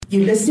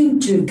You're listening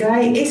to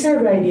Gay SA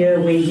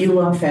Radio, where you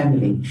are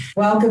family.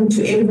 Welcome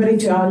to everybody,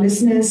 to our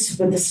listeners,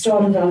 with the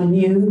start of our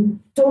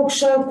new talk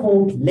show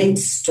called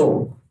Let's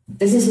Talk.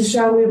 This is a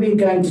show where we're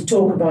going to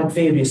talk about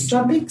various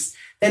topics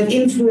that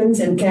influence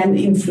and can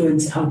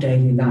influence our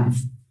daily life.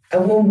 A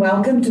warm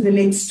welcome to the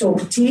Let's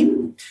Talk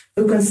team,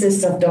 who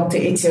consists of Dr.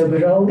 Ezio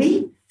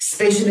Baroldi,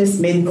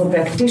 specialist medical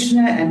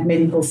practitioner and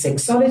medical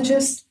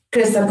sexologist,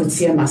 Christa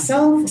Coetzee,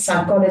 myself,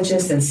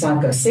 psychologist and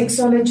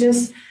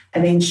psychosexologist,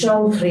 and then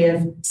Charles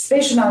Greef,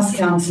 specialized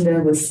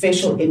counselor with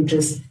special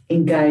interest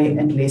in gay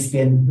and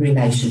lesbian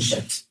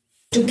relationships.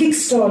 To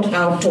kickstart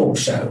our talk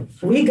show,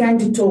 we're going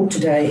to talk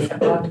today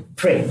about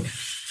PrEP,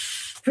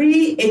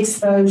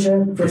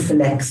 pre-exposure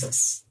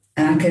prophylaxis.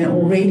 And I can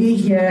already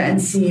hear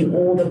and see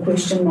all the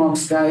question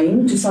marks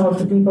going to some of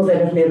the people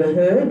that have never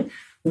heard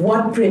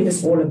what PrEP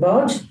is all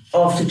about.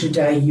 After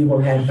today, you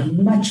will have a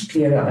much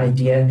clearer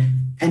idea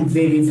and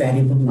very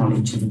valuable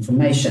knowledge and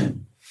information.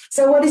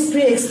 So what is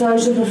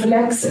pre-exposure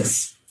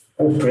prophylaxis,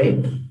 or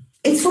PrEP?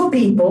 It's for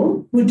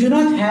people who do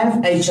not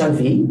have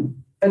HIV,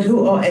 but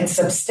who are at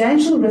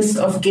substantial risk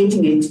of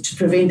getting it to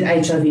prevent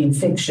HIV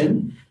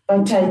infection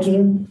by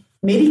taking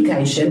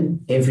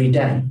medication every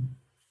day.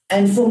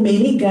 And for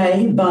many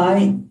gay,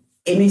 bi,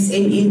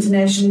 MSM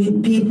internationally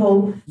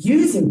people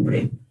using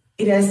PrEP,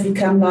 it has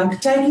become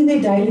like taking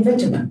their daily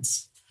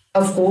vitamins.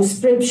 Of course,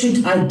 PrEP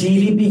should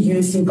ideally be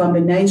used in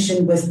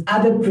combination with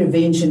other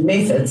prevention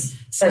methods,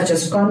 such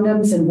as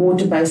condoms and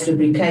water-based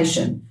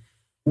lubrication,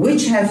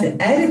 which have the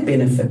added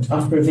benefit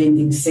of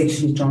preventing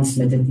sexually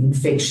transmitted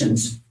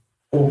infections,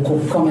 or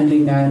commonly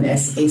known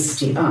as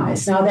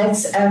STIs. Now,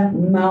 that's a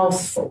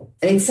mouthful,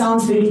 and it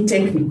sounds very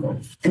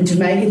technical. And to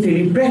make it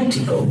very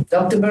practical,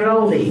 Dr.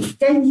 Baroldi,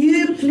 can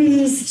you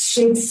please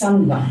shed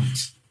some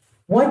light?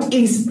 What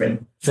is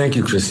PrEP? Thank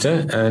you,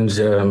 Christa,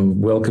 and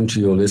welcome to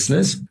your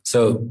listeners.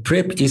 So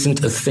PrEP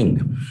isn't a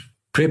thing.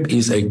 PrEP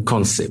is a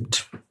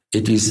concept.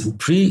 It is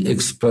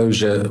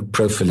pre-exposure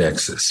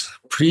prophylaxis.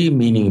 Pre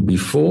meaning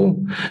before,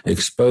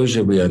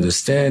 exposure we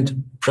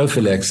understand,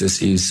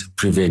 prophylaxis is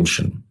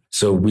prevention.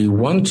 So we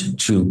want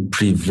to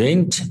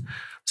prevent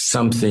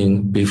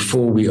something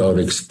before we are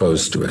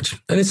exposed to it.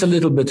 And it's a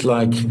little bit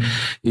like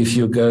if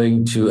you're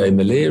going to a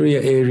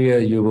malaria area,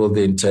 you will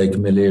then take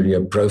malaria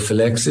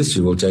prophylaxis,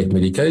 you will take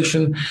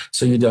medication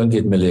so you don't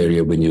get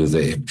malaria when you're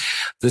there.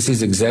 This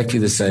is exactly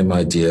the same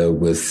idea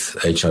with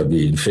HIV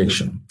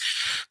infection.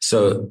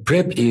 So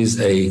PrEP is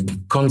a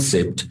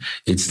concept.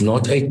 It's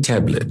not a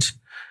tablet.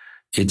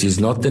 It is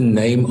not the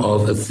name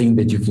of a thing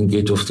that you can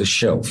get off the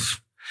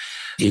shelf.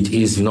 It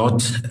is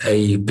not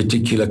a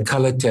particular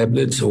color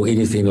tablet or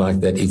anything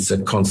like that. It's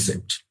a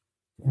concept.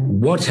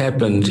 What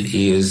happened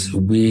is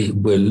we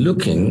were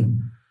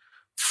looking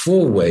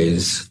for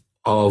ways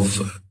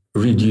of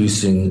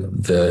reducing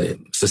the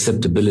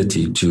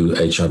susceptibility to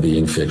HIV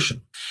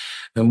infection.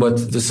 And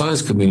what the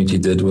science community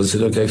did was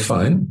said, okay,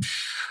 fine.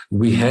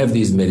 We have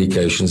these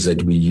medications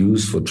that we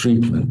use for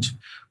treatment.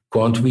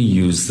 Can't we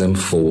use them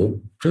for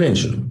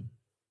prevention?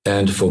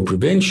 And for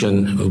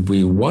prevention,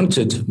 we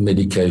wanted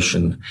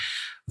medication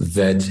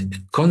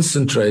that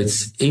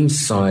concentrates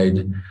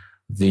inside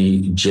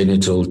the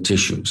genital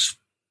tissues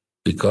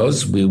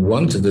because we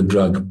want the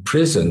drug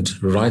present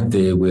right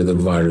there where the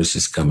virus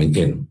is coming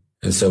in.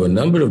 And so a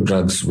number of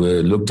drugs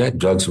were looked at.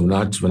 Drugs,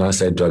 when I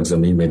say drugs, I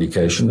mean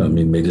medication, I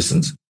mean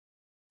medicines.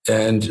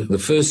 And the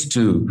first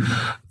two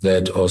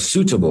that are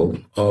suitable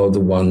are the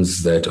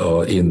ones that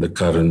are in the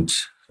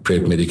current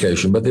PrEP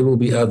medication, but there will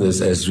be others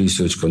as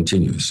research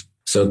continues.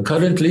 So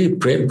currently,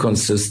 PrEP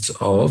consists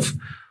of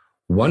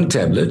one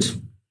tablet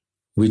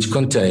which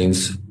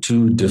contains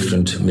two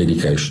different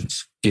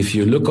medications. If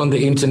you look on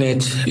the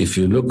internet, if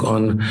you look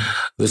on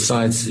the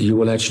sites, you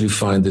will actually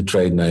find the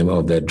trade name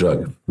of that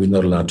drug. We're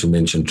not allowed to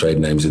mention trade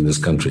names in this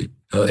country.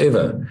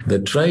 However, the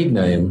trade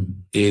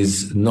name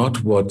is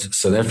not what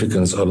South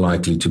Africans are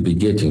likely to be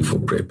getting for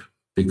PrEP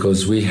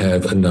because we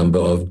have a number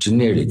of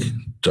generic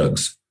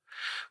drugs.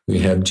 We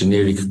have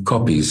generic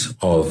copies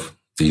of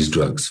these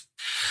drugs.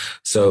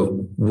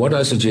 So what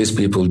I suggest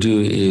people do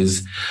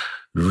is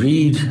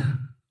read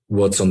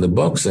what's on the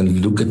box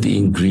and look at the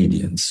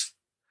ingredients.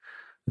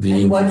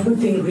 And what would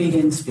the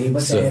ingredients be?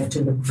 They have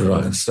to look for?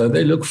 Right. So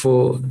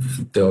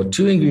there are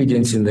two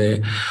ingredients in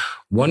there.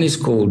 One is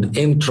called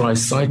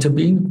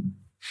M-tricytabine,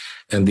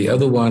 and the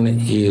other one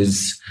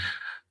is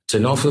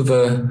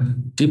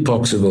tenofovir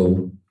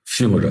depoxyl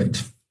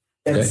fumarate.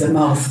 That's a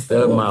mouthful.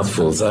 They're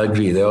mouthfuls. I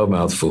agree. They are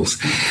mouthfuls.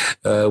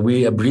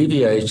 We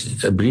abbreviate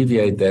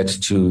that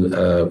to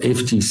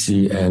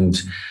FTC and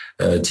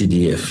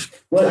TDF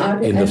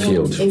in the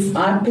field. If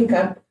I pick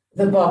up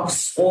the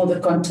box or the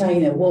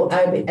container, will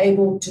I be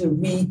able to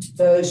read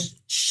those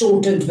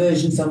shortened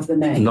versions of the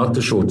name? Not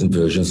the shortened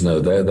versions, no.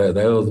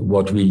 They're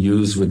what we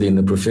use within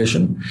the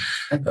profession.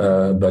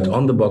 But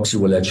on the box, you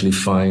will actually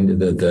find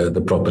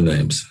the proper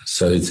names.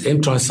 So it's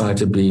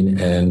M-tricytabine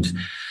and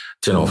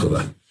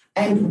tenofovir.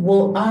 And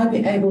will I be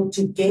able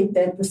to get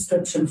that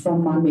prescription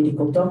from my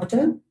medical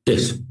doctor?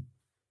 Yes.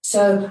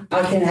 So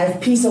I can have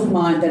peace of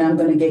mind that I'm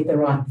going to get the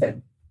right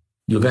thing.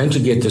 You're going to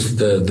get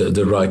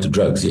the right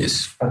drugs, yes.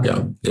 Okay.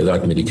 Yeah, the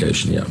right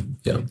medication,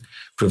 yeah.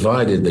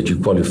 Provided that you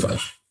qualify.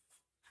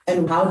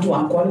 And how do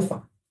I qualify?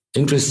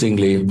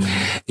 Interestingly,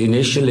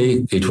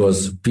 initially it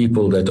was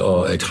people that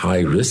are at high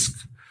risk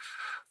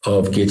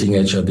of getting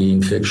HIV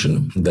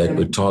infection that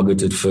were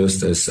targeted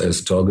first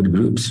as target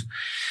groups.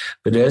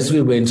 But as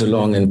we went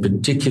along, and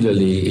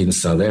particularly in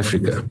South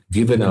Africa,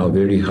 given our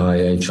very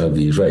high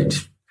HIV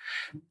rate,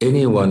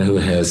 anyone who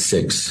has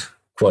sex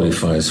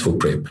qualifies for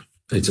PrEP.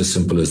 It's as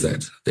simple as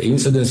that. The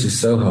incidence is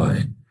so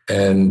high,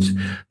 and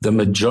the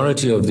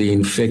majority of the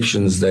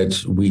infections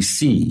that we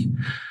see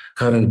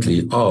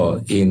currently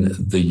are in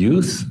the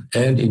youth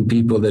and in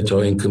people that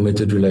are in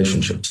committed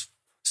relationships.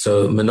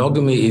 So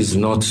monogamy is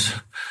not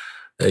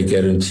a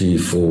guarantee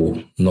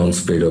for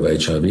non-spread of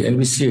HIV, and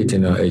we see it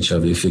in our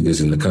HIV figures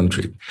in the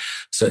country.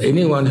 So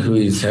anyone who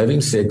is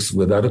having sex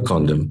without a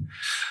condom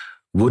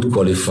would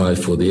qualify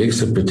for the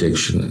extra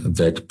protection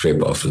that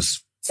PrEP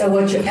offers. So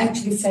what you're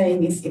actually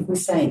saying is, if we're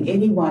saying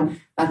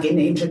anyone, like in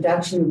the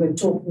introduction, we were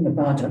talking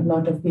about a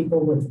lot of people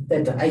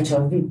that are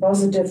HIV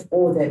positive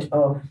or that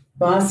are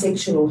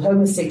bisexual or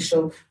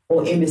homosexual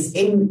or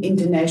MSM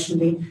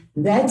internationally,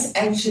 that's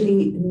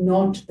actually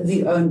not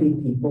the only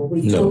people.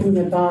 We're talking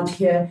about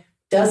here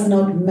does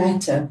not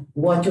matter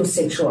what your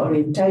sexual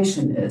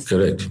orientation is.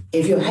 Correct.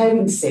 If you're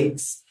having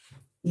sex,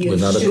 you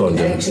Without should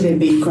actually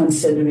be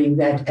considering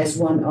that as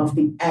one of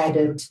the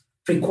added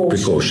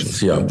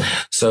precautions. Yeah.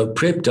 So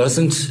PrEP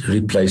doesn't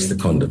replace the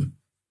condom.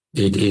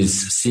 It is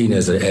seen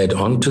as an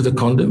add-on to the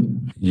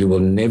condom. You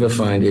will never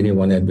find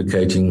anyone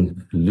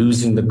advocating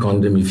losing the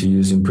condom if you're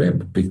using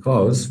PrEP,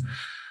 because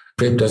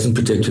PrEP doesn't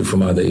protect you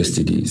from either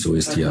STDs or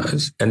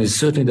STIs, and it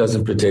certainly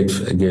doesn't protect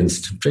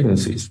against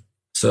pregnancies.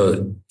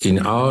 So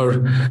in our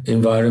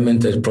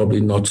environment, that's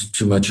probably not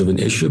too much of an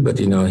issue, but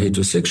in our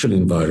heterosexual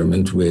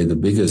environment, where the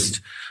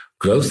biggest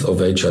growth of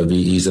HIV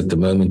is at the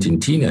moment in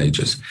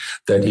teenagers,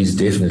 that is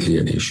definitely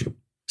an issue.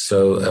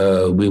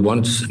 So we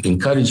want to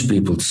encourage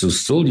people to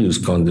still use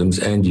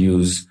condoms and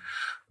use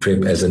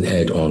PrEP as an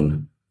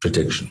add-on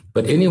protection.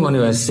 But anyone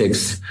who has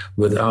sex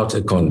without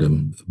a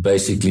condom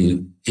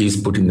basically is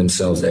putting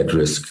themselves at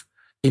risk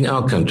in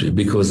our country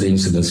because the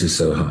incidence is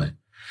so high.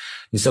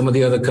 In some of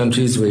the other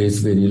countries where it's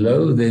very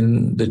low,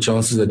 then the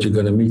chances that you're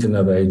going to meet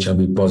another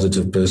HIV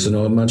positive person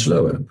are much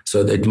lower.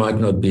 So it might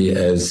not be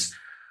as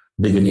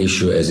big an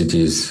issue as it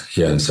is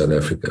here in South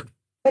Africa.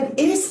 But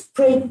is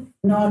PrEP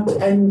not,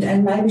 and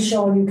maybe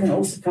Charles, you can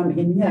also come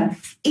in here,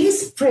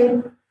 is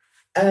PrEP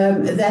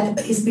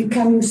that is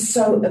becoming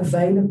so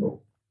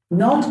available,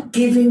 not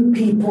giving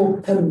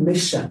people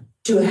permission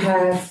to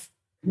have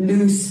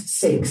loose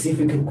sex, if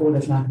you can call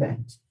it like that?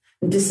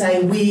 And to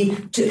say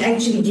to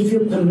actually give you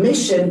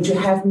permission to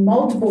have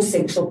multiple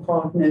sexual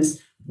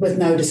partners with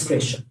no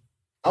discretion.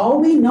 Are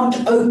we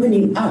not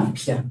opening up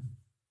here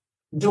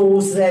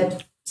doors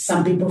that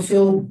some people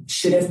feel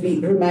should have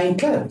remained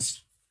closed?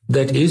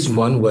 That is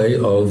one way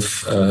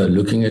of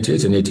looking at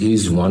it, and it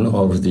is one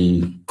of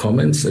the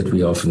comments that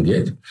we often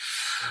get.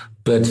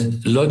 But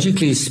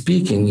logically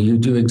speaking, you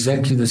do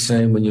exactly the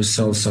same when you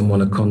sell someone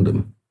a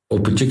condom, or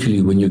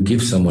particularly when you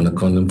give someone a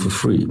condom for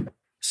free.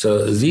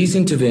 So these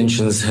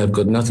interventions have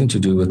got nothing to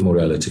do with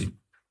morality.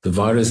 The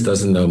virus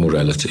doesn't know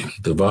morality.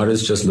 The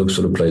virus just looks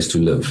for a place to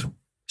live.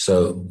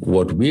 So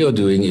what we are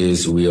doing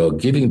is we are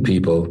giving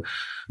people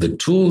the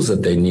tools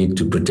that they need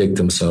to protect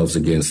themselves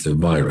against the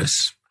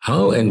virus.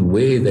 How and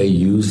where they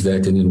use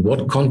that and in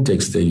what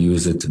context they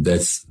use it,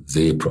 that's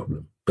their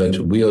problem. But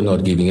we are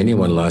not giving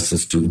anyone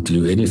license to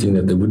do anything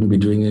that they wouldn't be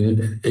doing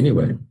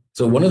anyway.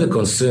 So one of the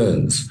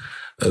concerns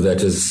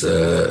that has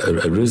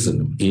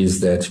arisen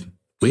is that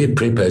where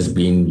PrEP has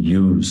been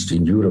used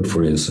in Europe,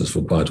 for instance,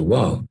 for quite a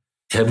while,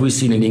 have we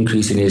seen an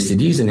increase in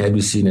STDs and have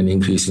we seen an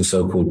increase in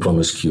so-called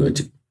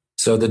promiscuity?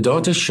 So the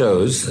data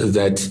shows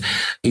that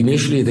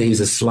initially there is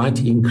a slight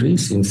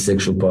increase in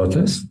sexual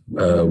partners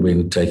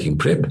when taking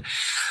PrEP,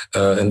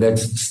 and that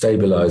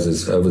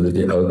stabilizes over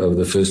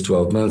the first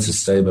 12 months. It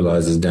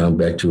stabilizes down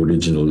back to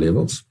original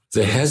levels.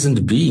 There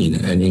hasn't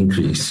been an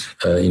increase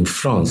in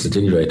France, at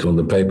any rate on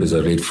the papers I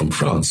read from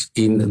France,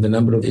 in the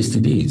number of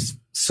STDs.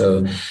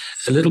 So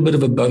a little bit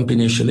of a bump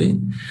initially,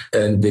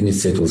 and then it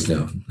settles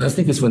down. I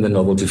think it's when the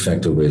novelty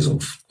factor wears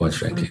off, quite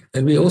frankly.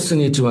 And we also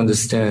need to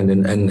understand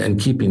and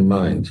keep in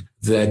mind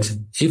that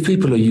if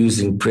people are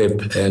using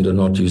PrEP and are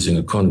not using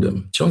a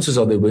condom, chances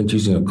are they weren't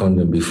using a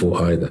condom before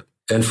either.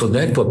 And for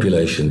that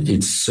population,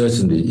 it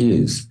certainly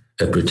is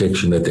a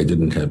protection that they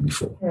didn't have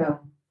before. Yeah.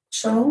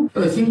 Charles?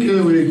 I think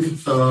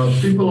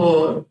people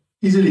are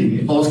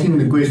easily asking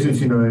the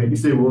questions,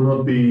 if there will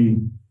not be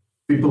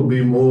people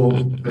be more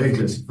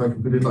reckless, if I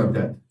can put it like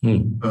that,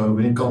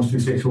 when it comes to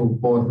sexual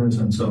partners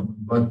and so on.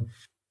 But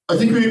I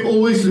think we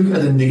always look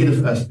at the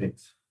negative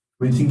aspect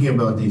when thinking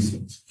about these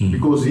things,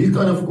 because these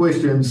kind of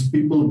questions,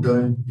 people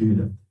don't do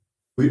that.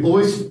 We're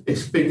always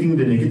expecting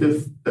the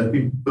negative, that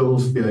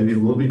people's behavior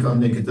will become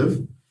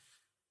negative.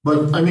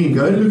 But I mean,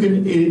 go and look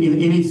in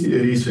any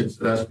research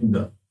that has been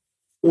done.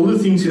 All the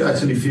things you're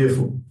actually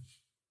fearful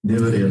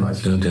never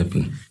realize it. Don't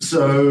happen.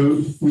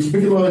 So we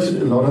specialize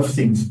in a lot of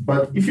things.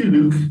 But if you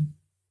look,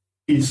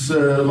 it's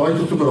like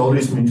Dr.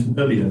 Baraldi mentioned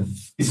earlier,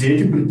 it's here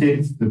to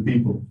protect the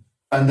people.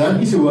 And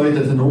that is a way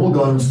that a normal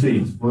guy on the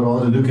street will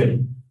rather look at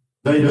it.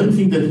 They don't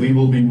think that we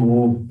will be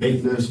more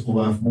reckless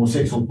or have more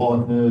sexual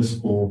partners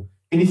or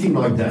anything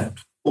like that.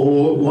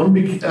 Or one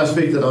big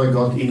aspect that I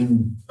got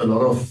in a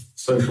lot of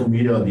social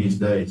media these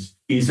days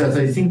is that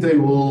I think it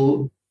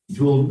will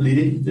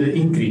lead to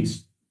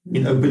increase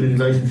in open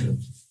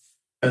relationships.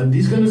 And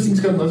these kind of things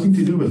got nothing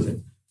to do with it.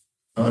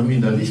 I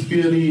mean, that is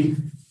purely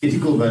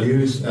ethical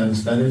values and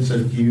standards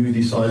that you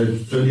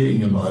decided earlier in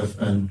your life,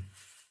 and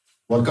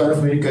what kind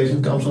of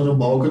medication comes on the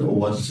market or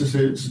what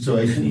the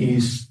situation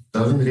is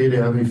doesn't really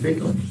have an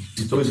effect on you.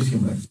 It's choices you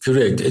make.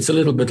 Correct. It's a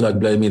little bit like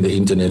blaming the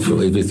internet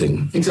for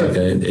everything. Exactly.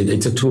 Okay?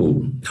 It's a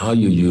tool. How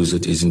you use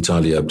it is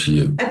entirely up to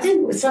you. I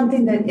think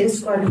something that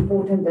is quite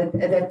important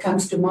that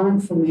comes to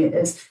mind for me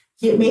is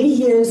many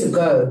years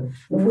ago,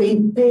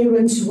 when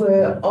parents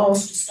were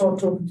asked to start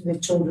talking to their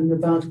children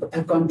about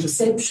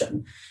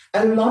contraception,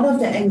 a lot of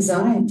the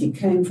anxiety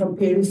came from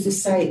parents to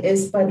say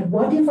but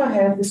what if I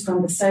have this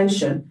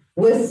conversation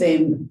with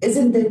them?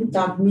 Isn't it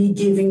like me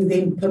giving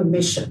them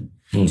permission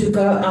to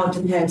go out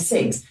and have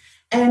sex?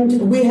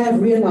 And we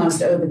have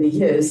realized over the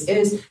years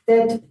is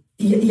that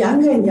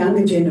younger and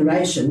younger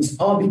generations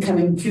are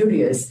becoming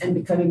curious and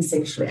becoming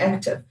sexually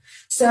active.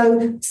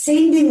 So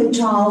sending a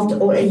child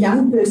or a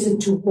young person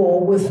to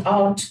war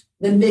without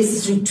the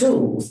necessary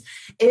tools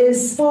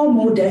is far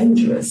more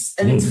dangerous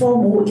and it's far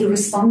more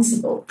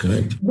irresponsible.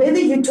 Correct. Whether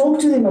you talk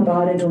to them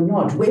about it or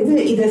not, whether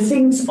the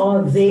things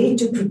are there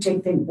to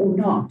protect them or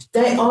not,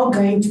 they are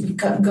going to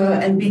go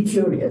and be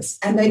curious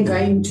and they're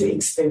going to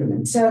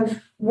experiment. So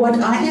what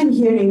I am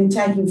hearing and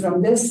taking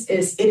from this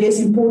is it is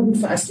important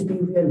for us to be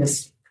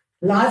realistic.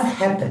 Life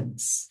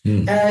happens.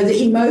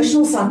 The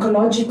emotional,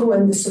 psychological,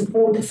 and the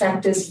support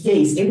factors,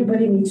 yes,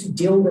 everybody needs to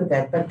deal with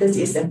that. But this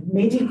is a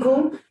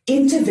medical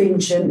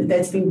intervention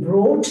that's been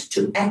brought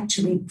to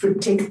actually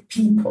protect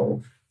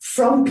people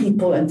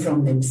and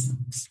from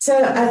themselves.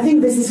 So I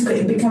think this is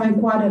becoming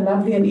quite a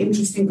lovely and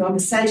interesting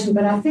conversation.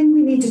 But I think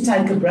we need to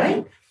take a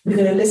break. We're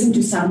going to listen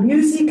to some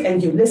music,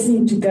 and you're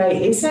listening to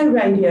Gay SA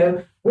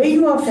Radio, where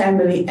you are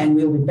family, and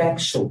we'll be back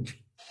shortly.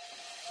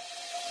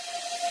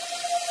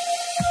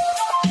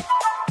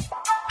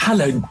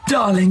 Hello,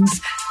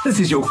 darlings. This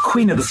is your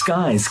Queen of the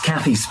Skies,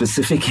 Kathy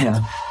Specific here.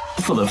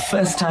 For the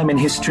first time in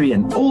history,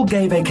 an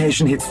all-gay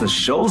vacation hits the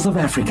shores of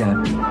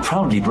Africa.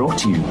 Proudly brought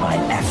to you by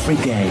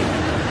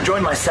AfriGay.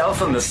 Join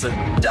myself and the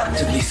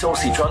seductively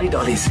saucy Trolley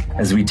Dollies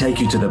as we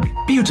take you to the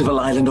beautiful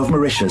island of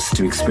Mauritius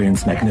to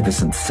experience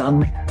magnificent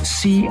sun,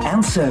 sea,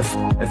 and surf,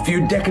 a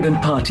few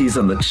decadent parties,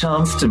 and the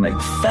chance to make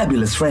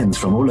fabulous friends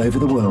from all over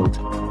the world.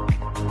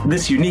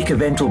 This unique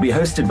event will be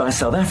hosted by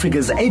South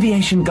Africa's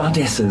aviation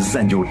goddesses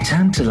and your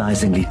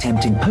tantalizingly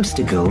tempting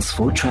poster girls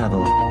for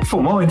travel.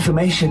 For more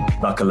information,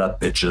 buckle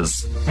up,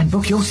 bitches, and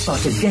book your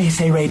spot at Gay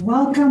SA Radio.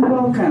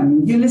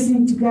 Welcome. You're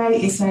listening to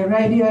Gay SA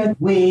Radio,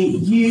 where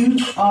you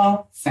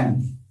are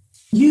family.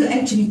 You're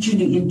actually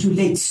tuning into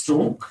Let's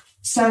Talk.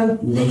 So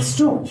let's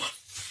talk.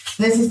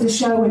 This is the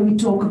show where we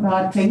talk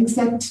about things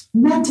that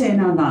matter in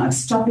our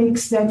lives,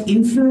 topics that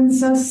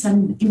influence us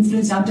and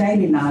influence our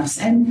daily lives.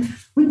 And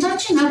we're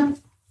touching up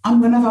on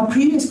one of our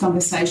previous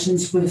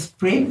conversations with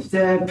PrEP,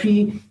 the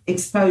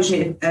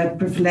pre-exposure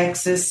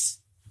prophylaxis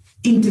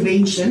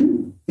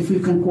intervention, if we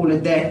can call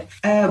it that,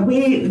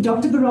 where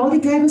Dr. Baraldi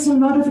gave us a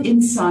lot of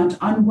insight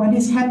on what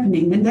is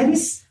happening. And that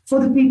is for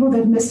the people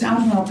that missed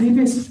out on our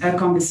previous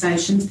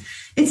conversations.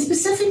 It's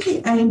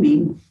specifically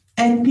aiming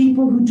at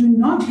people who do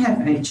not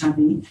have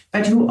HIV,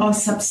 but who are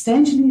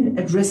substantially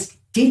at risk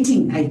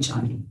getting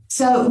HIV.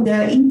 So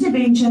the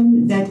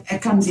intervention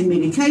that comes in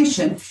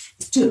medication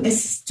is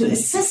to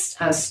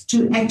assist us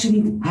to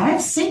actually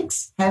have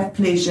sex, have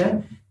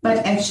pleasure,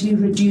 but actually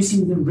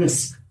reducing the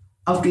risk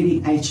of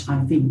getting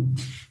HIV.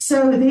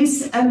 So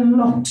there's a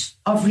lot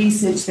of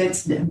research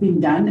that's been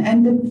done,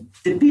 and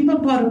the people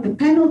part of the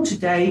panel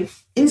today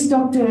is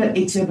Dr.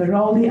 Edzo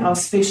Baraldi, our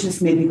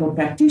specialist medical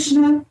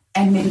practitioner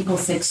and medical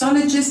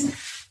sexologist,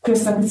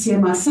 Christa Coetzee,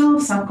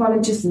 myself,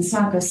 psychologist and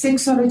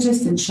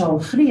psychosexologist, and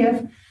Charles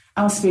Greeff,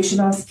 our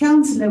specialized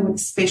counselor with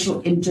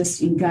special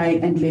interest in gay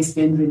and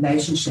lesbian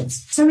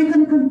relationships. So we're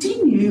going to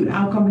continue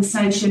our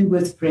conversation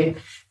with PrEP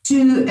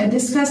to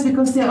discuss,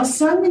 because there are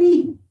so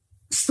many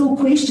still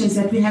questions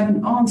that we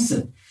haven't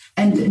answered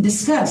and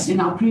discussed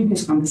in our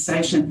previous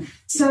conversation.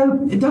 So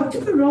Dr.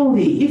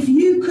 Baraldi, if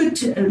you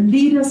could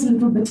lead us a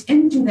little bit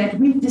into that.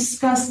 We've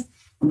discussed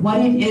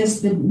what it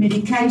is, the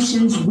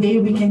medications,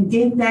 where we can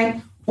get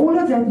that, all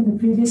of that in the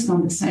previous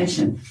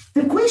conversation.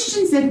 The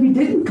questions that we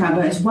didn't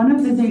cover is one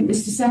of the things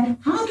is to say,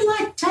 how do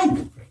I take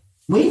it?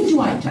 When do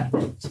I take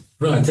it?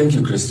 Right, thank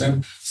you,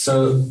 Krista.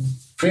 So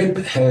PrEP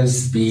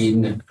has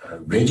been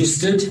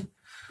registered.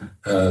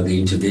 The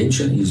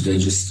intervention is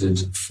registered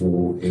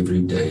for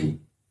everyday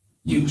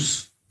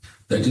use.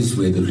 That is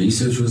where the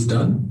research was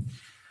done.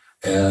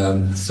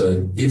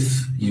 So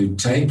if you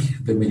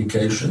take the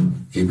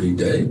medication every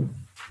day,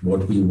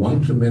 What we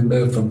want,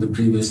 remember from the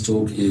previous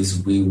talk,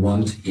 is we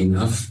want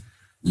enough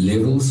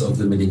levels of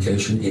the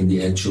medication in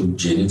the actual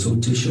genital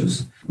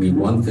tissues. We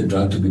want the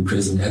drug to be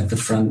present at the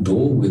front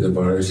door where the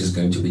virus is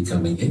going to be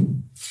coming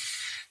in.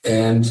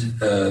 And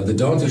the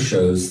data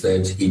shows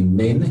that in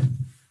men,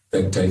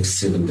 that takes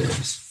 7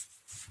 days.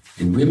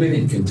 In women,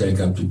 it can take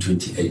up to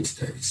 28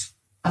 days.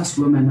 Us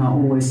women are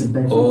always a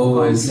bit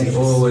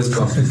Always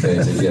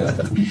complicated,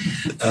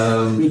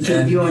 yeah. We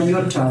keep you on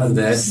your toes.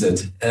 That's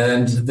it.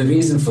 And the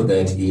reason for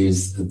that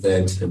is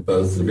that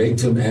both the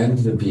rectum and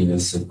the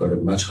penis have got a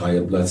much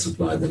higher blood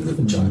supply than the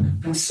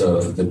vagina.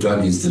 So the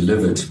drug is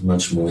delivered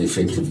much more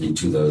effectively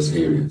to those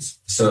areas.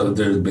 So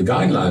the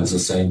guidelines are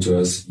saying to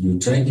us, you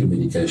take your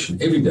medication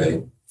every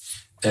day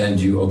and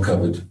you are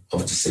covered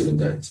after 7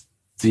 days.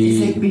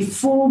 Is it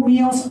before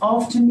meals,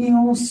 after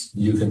meals?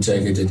 You can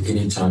take it at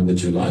any time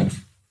that you like.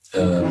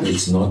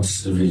 It's not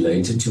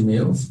related to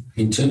meals.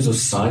 In terms of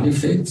side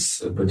effects,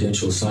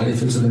 potential side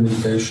effects of the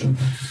medication,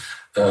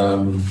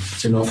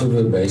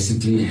 tenofovir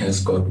basically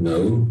has got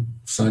no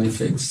side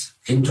effects.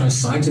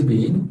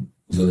 Emtricitabine,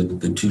 so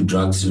the two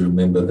drugs you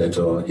remember that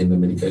are in the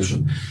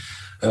medication,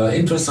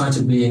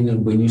 emtricitabine,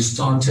 when you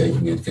start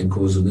taking it, can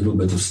cause a little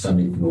bit of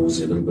stomach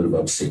nausea, a little bit of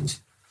upset.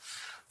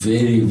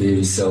 Very,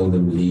 very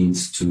seldom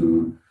leads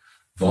to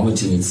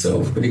vomiting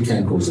itself, but it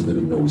can cause a bit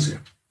of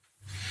nausea,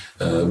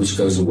 which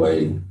goes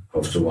away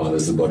after a while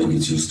as the body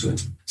gets used to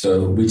it.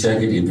 So we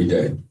take it every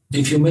day.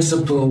 If you miss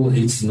a pill,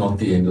 it's not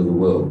the end of the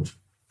world,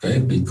 okay?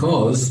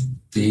 Because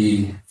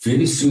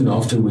very soon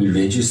after we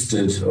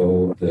registered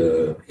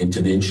the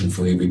intervention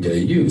for everyday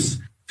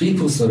use,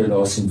 people started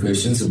asking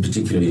questions, and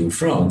particularly in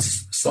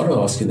France, started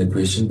asking the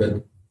question,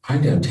 but I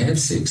don't have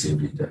sex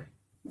every day.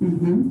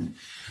 Mm-hmm.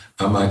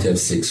 I might have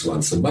sex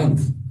once a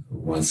month,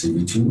 once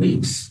every 2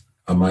 weeks.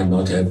 I might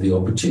not have the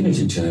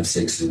opportunity to have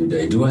sex every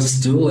day. Do I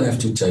still have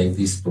to take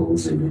these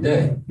pills every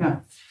day?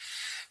 Yeah.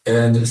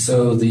 And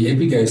so the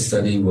EPIGAY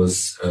study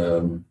was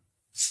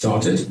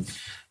started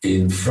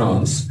in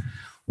France,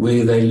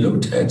 where they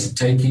looked at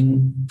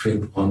taking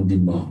PrEP on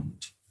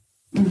demand.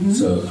 Mm-hmm.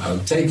 So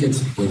I'll take it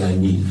when I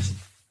need it.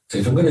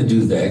 If I'm going to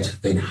do that,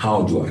 then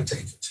how do I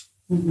take it?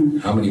 Mm-hmm.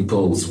 How many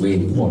pills,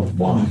 when, what,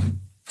 why?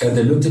 And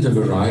they looked at a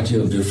variety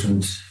of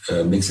different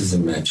mixes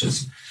and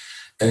matches.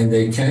 And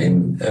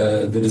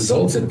the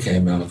result that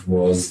came out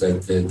was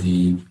that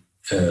the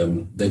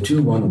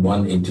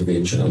 2-1-1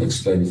 intervention, I'll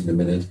explain it in a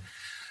minute,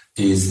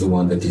 is the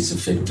one that is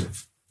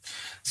effective.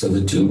 So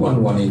the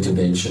 2-1-1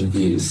 intervention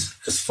is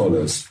as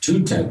follows: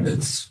 2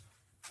 tablets,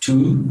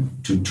 2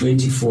 to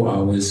 24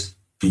 hours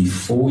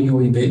before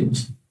your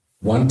event,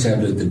 1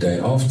 tablet the day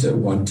after,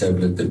 1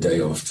 tablet the day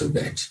after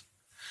that.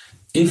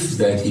 If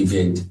that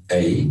event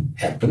A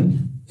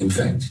happened, in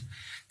fact,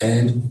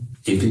 and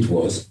if it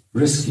was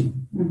risky,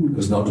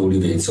 because not all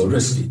events are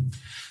risky.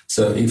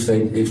 So if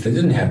they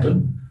didn't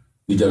happen,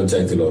 you don't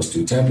take the last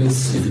 2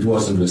 tablets. If it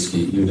wasn't risky,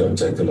 you don't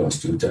take the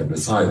last 2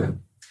 tablets either.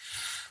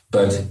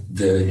 But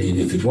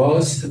if it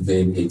was,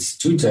 then it's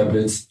 2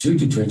 tablets, 2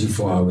 to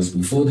 24 hours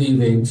before the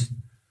event,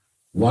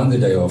 1 the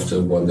day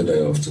after, 1 the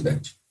day after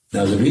that.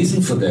 Now, the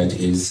reason for that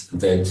is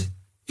that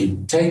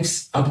it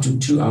takes up to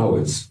 2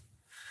 hours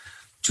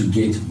to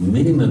get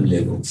minimum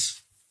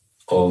levels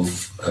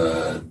of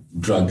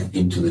drug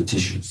into the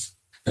tissues.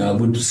 Now, I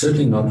would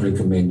certainly not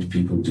recommend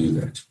people do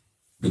that,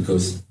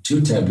 because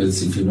 2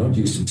 tablets, if you're not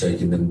used to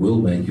taking them, will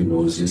make you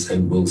nauseous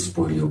and will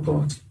spoil your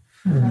party.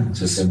 Mm-hmm.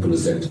 It's as simple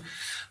as that.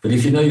 But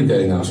if you know you're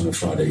going out on a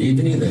Friday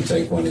evening, then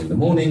take 1 in the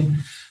morning,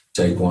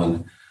 take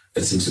 1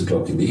 at 6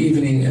 o'clock in the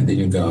evening, and then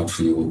you go out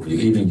for your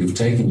evening. You've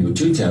taken your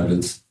 2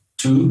 tablets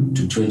 2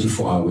 to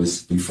 24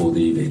 hours before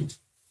the event.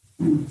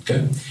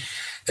 Okay?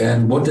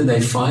 And what did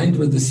they find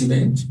with this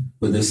event,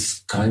 with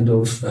this kind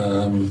of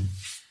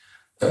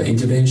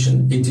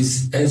intervention? It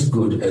is as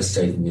good as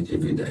taking it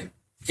every day.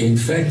 In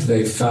fact,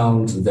 they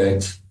found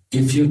that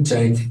if you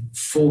take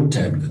 4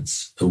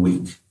 tablets a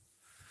week,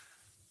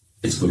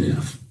 it's good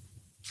enough.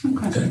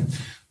 Okay.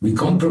 We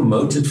can't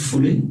promote it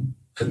fully.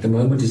 At the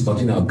moment, it's not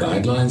in our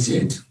guidelines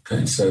yet.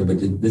 Okay. So, but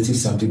this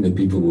is something that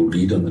people will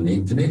read on the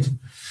internet,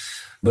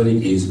 but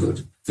it is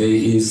good. There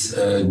is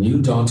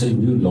new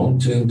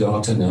long-term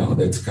data now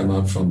that's come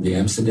out from the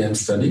Amsterdam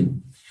study,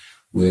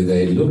 where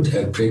they looked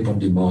at PrEP on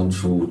demand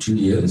for 2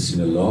 years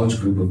in a large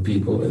group of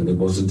people, and there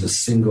wasn't a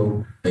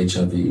single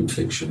HIV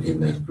infection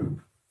in that group.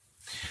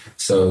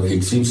 So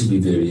it seems to be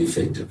very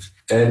effective.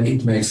 And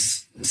it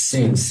makes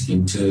sense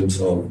in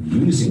terms of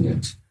using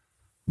it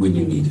when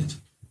you need it.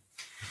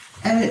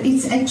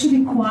 It's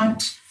actually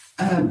quite,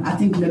 I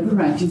think,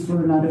 liberating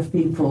for a lot of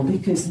people,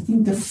 because I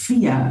think the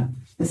fear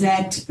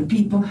that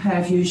people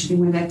have usually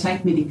when they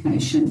take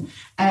medication,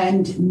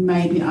 and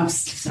maybe I've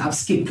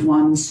skipped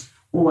once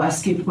or I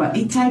skipped one,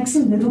 it takes a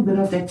little bit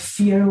of that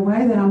fear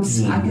away that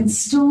I can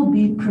still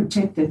be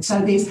protected.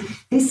 So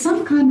there's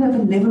some kind of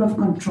a level of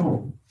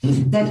control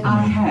that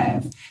I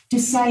have to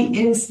say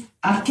is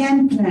I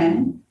can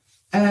plan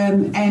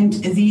and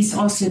these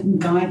are certain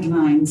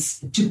guidelines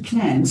to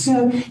plan.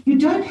 So you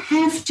don't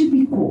have to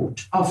be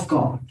caught off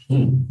guard.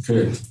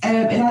 Correct.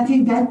 And I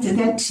think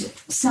that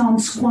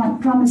sounds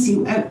quite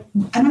promising. And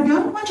I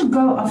don't want to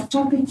go off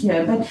topic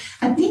here, but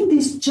I think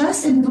there's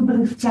just a little bit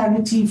of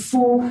clarity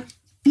for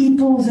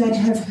people that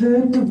have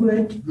heard the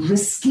word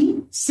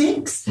risky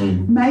sex.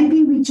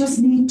 Maybe we just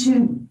need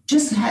to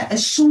just have a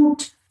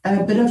short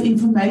bit of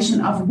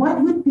information of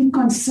what would be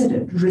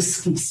considered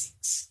risky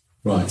sex.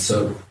 Right.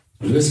 So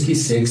risky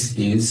sex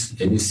is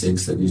any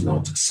sex that is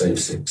not safe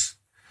sex,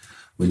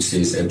 which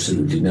says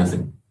absolutely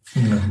nothing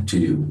to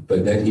you.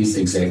 But that is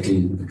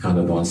exactly the kind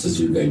of answers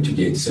you're going to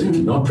get. So if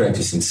you're not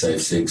practicing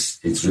safe sex,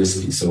 it's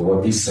risky. So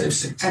what is safe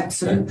sex?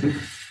 Absolutely. Right?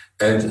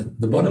 And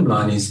the bottom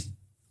line is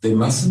there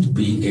mustn't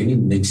be any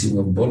mixing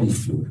of body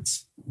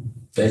fluids.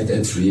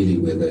 That's really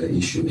where the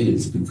issue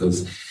is,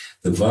 because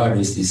the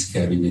virus is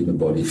carried in the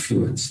body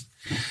fluids.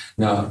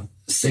 Now,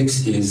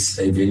 sex is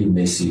a very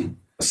messy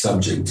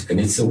subject, and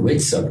it's a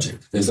wet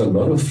subject. There's a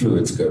lot of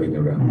fluids going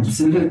around.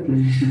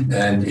 Absolutely.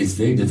 And it's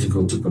very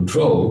difficult to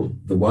control.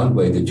 The one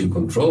way that you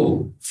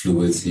control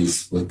fluids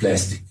is with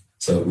plastic.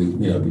 So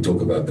we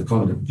talk about the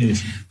condom.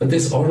 Yes. But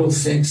there's oral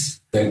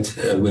sex that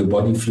where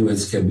body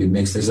fluids can be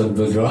mixed. There's a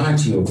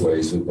variety of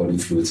ways where body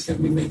fluids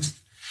can be mixed.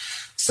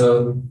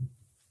 So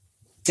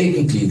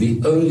technically,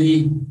 the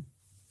only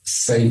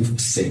safe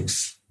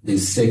sex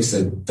is sex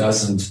that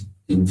doesn't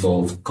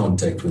involve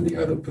contact with the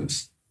other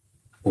person,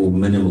 or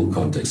minimal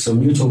contact. So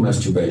mutual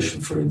masturbation,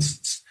 for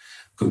instance,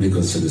 could be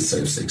considered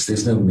safe sex.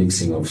 There's no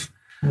mixing of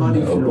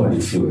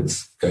body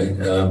fluids. Okay,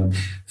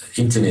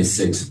 internet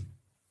sex,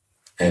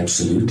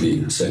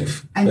 absolutely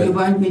safe. And you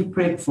won't need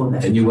PrEP for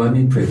that. And you won't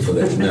need PrEP for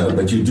that, no.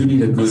 But you do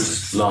need a good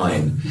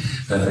line,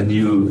 a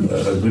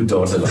good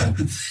data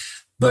line.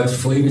 But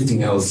for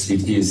everything else,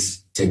 it is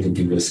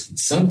technically risky.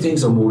 Some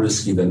things are more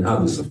risky than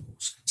others, of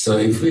course. So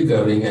if we're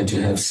going and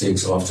to have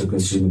sex after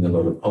consuming a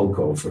lot of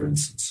alcohol, for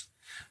instance,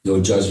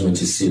 your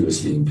judgment is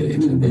seriously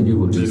impaired. And then you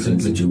will do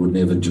things that you would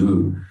never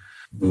do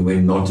when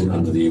we're not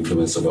under the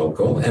influence of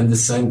alcohol. And the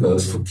same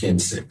goes for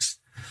chemsex.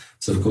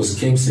 So, of course,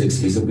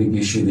 chemsex is a big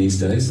issue these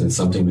days and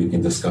something we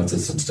can discuss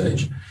at some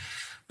stage.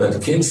 But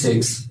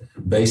chemsex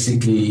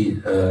basically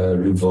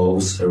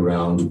revolves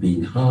around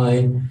being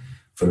high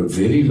for a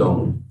very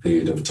long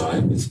period of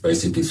time. It's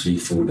basically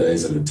 3-4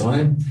 days at a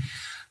time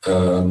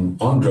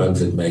on drugs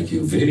that make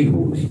you very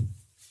horny.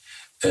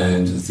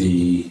 And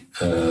the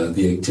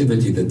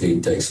activity that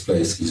then takes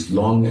place is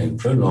long and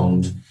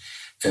prolonged,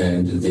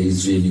 and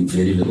there's really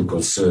very little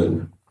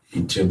concern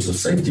in terms of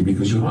safety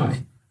because you're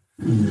high.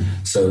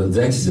 So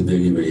that is a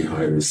very, very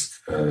high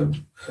risk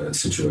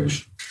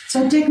situation.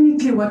 So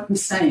technically what we're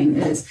saying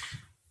is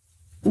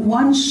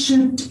one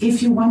should,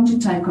 if you want to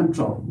take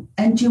control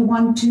and you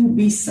want to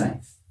be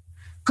safe,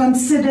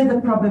 consider the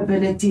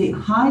probability,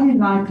 highly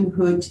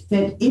likelihood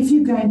that if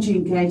you're going to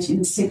engage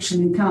in a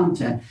sexual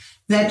encounter,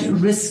 that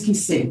risky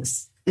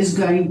sex is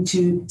going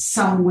to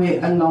somewhere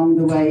along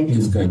the way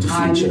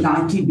highly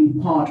likely be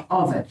part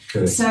of it.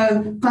 Correct.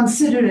 So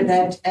consider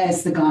that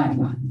as the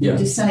guideline. Yeah.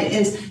 To say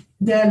is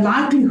the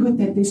likelihood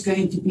that there's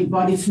going to be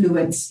body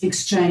fluids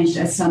exchanged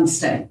at some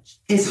stage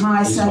is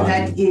high,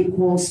 that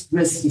equals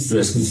risky sex.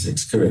 Risky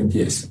sex, correct,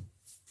 yes.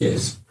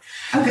 Yes.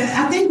 Okay,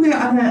 I think we're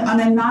on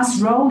a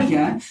nice roll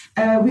here.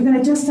 We're going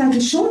to just take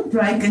a short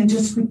break and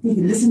just quickly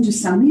listen to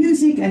some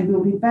music, and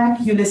we'll be back.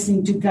 You're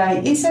listening to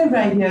Gay SA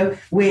Radio,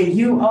 where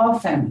you are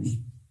family.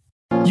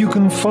 You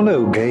can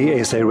follow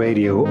Gay SA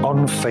Radio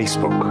on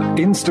Facebook,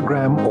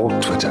 Instagram, or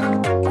Twitter.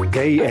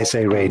 Gay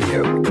SA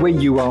Radio, where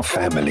you are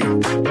family.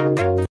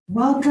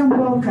 Welcome,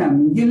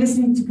 welcome. You're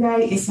listening to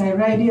Gay SA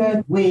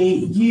Radio, where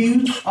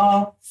you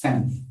are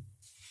family.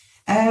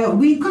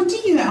 We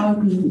continue our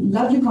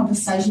lovely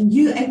conversation.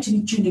 You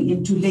actually tuning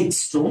into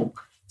Let's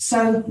Talk.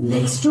 So,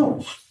 let's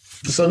talk.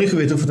 Ek sal nie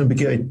geweet of dit 'n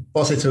bietjie uit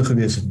pas uit sou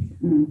gewees het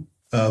nie.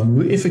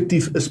 Hoe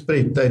effektief is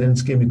PrEP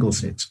tydens chemical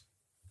sex?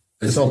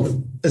 Is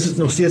dit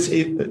nog steeds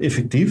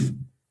effektief?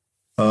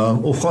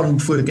 Of gaan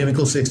voor die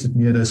chemical sex dit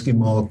meer risky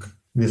maak?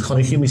 Gaan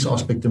die chemiese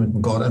aspekte met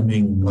mekaar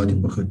inmeng, daai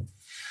tipe goed?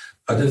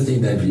 I don't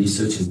think that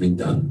research has been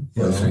done,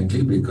 quite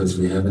frankly, because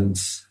we haven't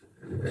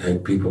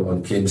had people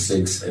on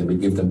chemsex and we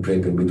give them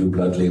PrEP and we do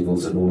blood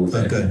levels and all of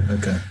that.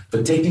 Okay.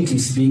 But technically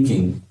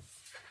speaking,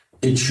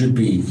 it should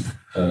be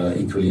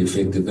equally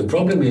effective. The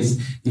problem is,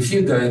 if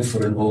you're going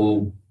for an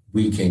all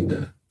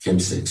weekender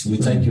chemsex, and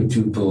you take your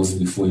 2 pills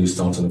before you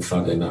start on a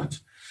Friday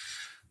night,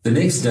 the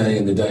next day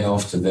and the day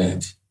after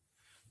that,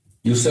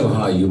 you're so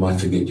high you might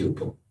forget your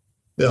pill.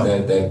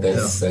 Yeah.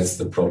 That's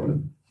the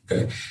problem.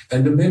 Okay.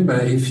 And remember,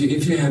 if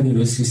you're having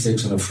risky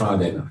sex on a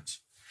Friday night,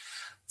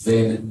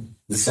 then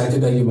the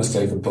Saturday you must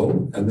take a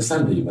pill, and the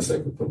Sunday you must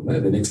take a pill. No,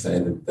 the next day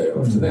and the day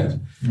after that.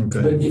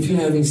 Okay. But if you're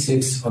having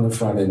sex on a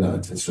Friday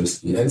night, it's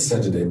risky, and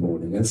Saturday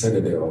morning and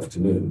Saturday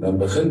afternoon, dan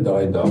begin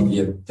daai dag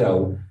jy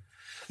tel.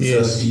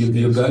 Yes. So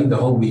you're going the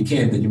whole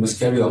weekend, and you must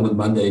carry on with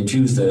Monday and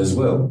Tuesday as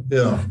well.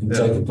 Yeah. And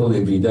take a pill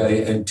every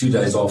day, and 2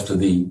 days after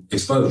the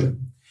exposure.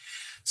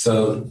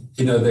 So,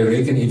 they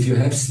reckon if you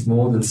have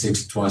more than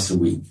sex twice a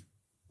week,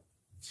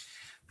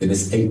 then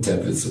it's 8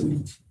 tablets a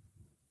week.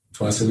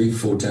 Twice a week,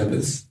 4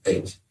 tablets,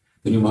 8.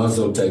 Then you might as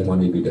well take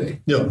one every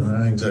day.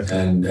 Yeah, exactly.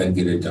 And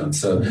get it done.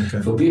 So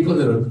for people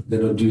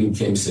that are doing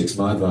chemsex,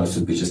 my advice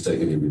would be just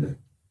take it every day.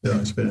 Yeah,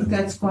 it's better.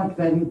 That's quite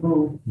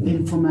valuable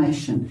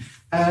information.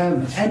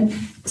 And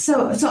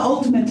so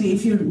ultimately,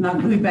 if you're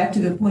going back to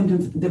the point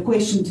of the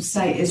question to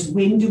say is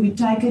when do we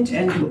take it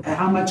and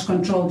how much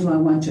control do I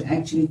want to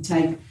actually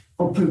take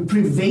or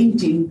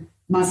preventing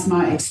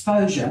my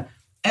exposure?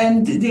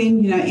 And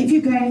then, if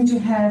you're going to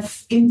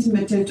have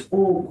intermittent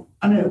or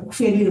on a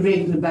fairly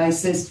regular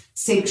basis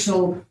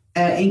sexual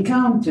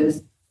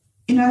encounters,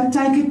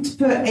 take it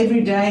per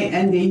every day,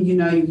 and then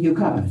you're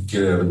covered.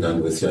 Get it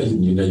done with,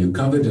 you're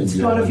covered, and it's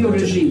part of your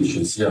regime.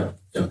 Issues. Yeah.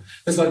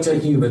 It's like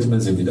taking your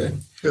vitamins every day.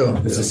 Yeah,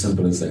 it's as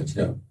simple as that.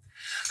 Yeah.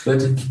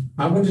 But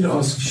I wanted to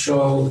ask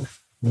Charles,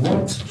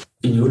 what,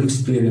 in your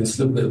experience,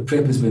 look,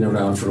 PrEP has been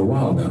around for a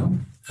while now,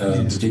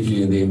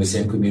 particularly in the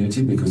MSM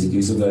community because it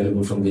is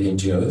available from the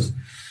NGOs.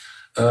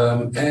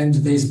 And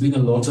there's been a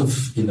lot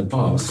of, in the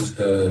past,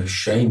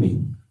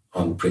 shaming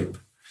on PrEP.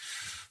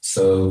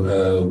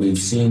 So we've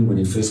seen when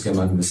it first came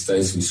out in the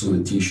States, we saw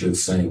the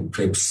T-shirts saying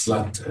PrEP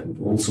slut and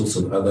all sorts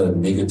of other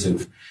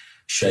negative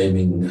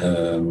shaming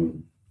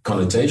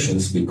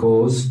connotations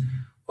because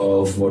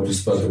of what we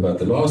spoke about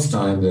the last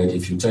time, that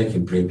if you're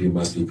taking PrEP, you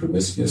must be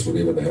promiscuous,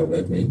 whatever the hell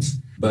that means.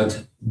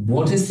 But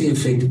what has the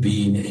effect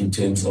been in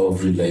terms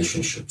of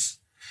relationships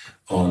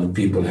on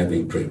people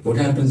having PrEP? What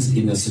happens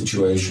in a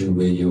situation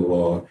where you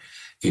are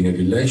in a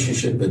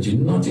relationship but you're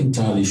not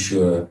entirely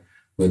sure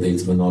whether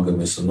it's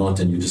monogamous or not,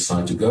 and you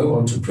decide to go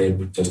onto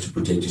PrEP just to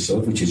protect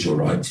yourself, which is your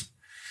right?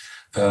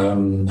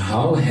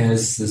 How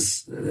has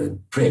this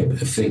PrEP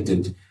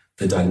affected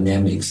the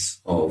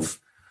dynamics of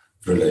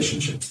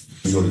relationships,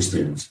 in your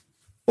experience?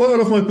 Well,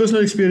 out of my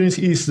personal experience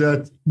is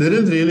that they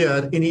didn't really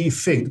have any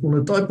effect on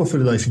the type of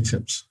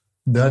relationships.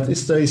 That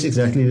stays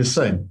exactly the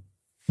same.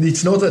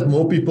 It's not that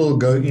more people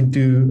go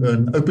into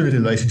an open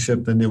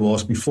relationship than there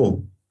was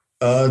before.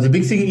 The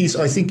big thing is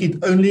I think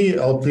it only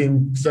helped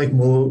them take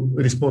more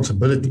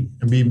responsibility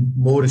and be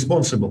more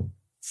responsible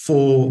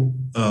for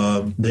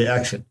their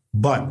action.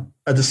 But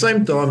at the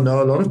same time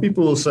now, a lot of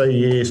people will say,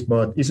 yes,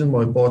 but isn't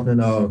my partner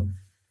now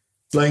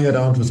playing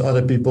around with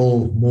other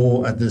people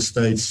more at this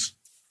stage?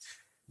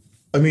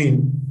 I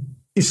mean,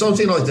 if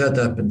something like that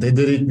happened, they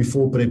did it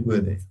before PrEP were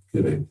there.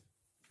 Correct.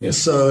 Yeah.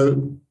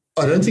 So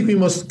I don't think we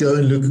must go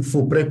and look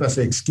for PrEP as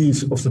an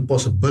excuse of the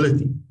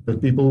possibility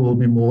that people will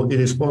be more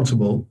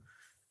irresponsible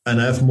and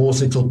have more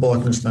sexual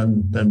partners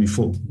than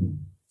before.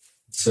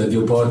 So if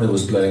your partner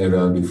was playing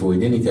around before,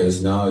 in any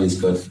case, now he's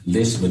got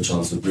less of a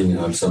chance of bringing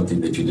out something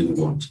that you didn't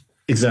want.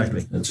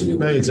 Exactly. That's really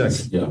no,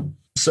 exactly. Yeah.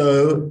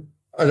 So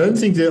I don't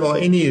think there are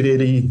any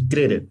really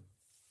credit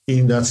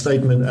in that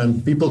statement,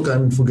 and people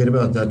can forget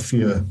about that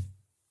fear,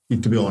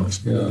 to be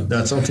honest. Yeah.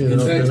 That's something they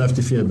don't have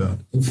to fear about.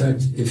 In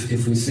fact,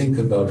 if we think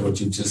about what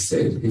you just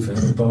said, if I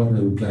have a partner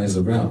who plays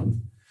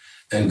around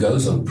and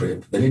goes on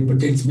PrEP, then it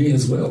protects me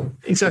as well.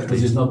 Exactly.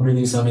 Because he's not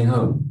bringing something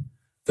home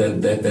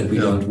that we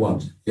don't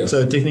want. Yeah.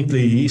 So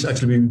technically, he's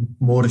actually been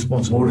more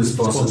responsible. More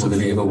responsible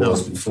than he ever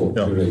was before.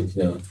 Yeah. Correct,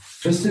 yeah.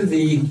 Just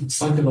the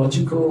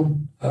psychological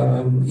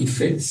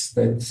effects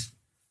that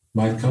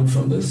might come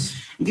from this?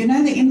 The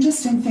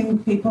interesting thing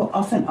people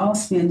often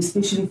ask me, and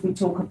especially if we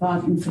talk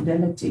about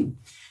infidelity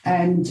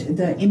and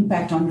the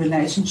impact on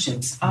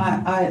relationships,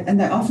 and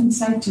they often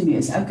say to me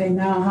is, okay,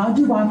 now how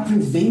do I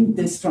prevent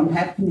this from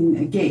happening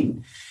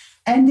again?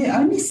 And the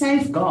only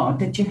safeguard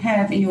that you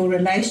have in your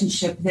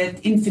relationship that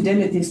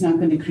infidelity is not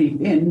going to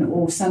creep in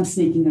or some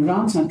sneaking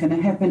around is not going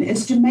to happen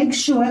is to make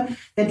sure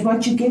that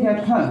what you get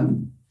at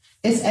home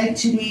is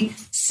actually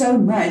so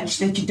much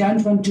that you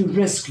don't want to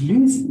risk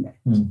losing that.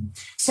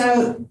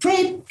 So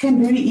PrEP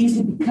can very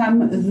easily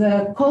become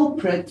the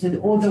culprit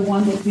or the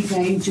one that we're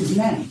going to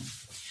blame.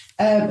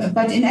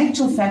 But in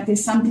actual fact,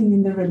 there's something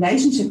in the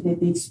relationship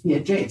that needs to be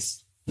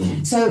addressed.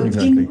 So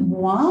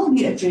while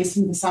we're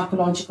addressing the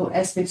psychological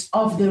aspects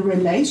of the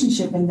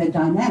relationship and the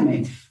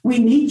dynamic, we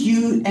need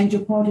you and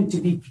your partner to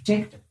be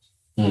protected.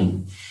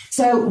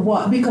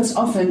 So because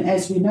often,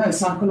 as we know,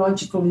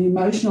 psychological and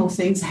emotional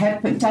things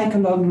take a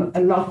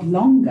lot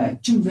longer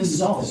to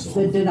resolve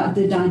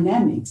the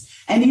dynamics.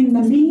 And in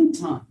the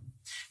meantime,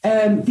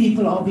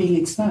 people are being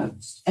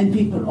exposed and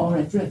people are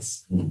at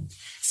risk.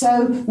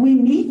 So we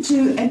need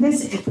to, and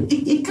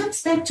it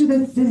comes back to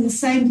the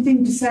same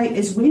thing to say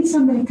is when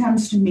somebody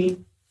comes to me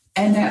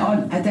and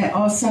they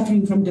are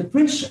suffering from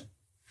depression,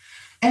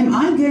 am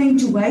I going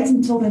to wait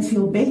until they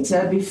feel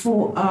better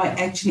before I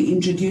actually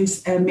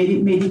introduce a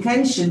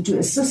medication to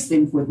assist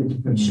them with the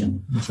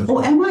depression?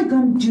 Or am I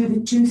going to do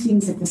the two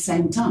things at the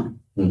same time?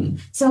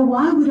 So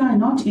why would I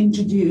not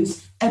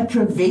introduce a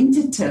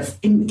preventative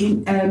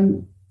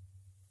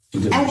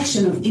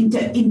action of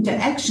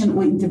interaction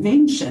or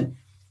intervention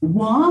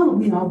while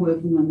we are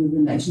working on the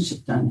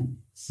relationship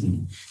dynamics?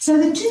 So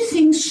the two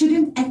things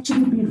shouldn't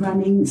actually be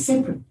running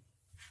separate.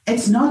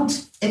 It's not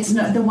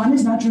the one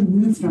is not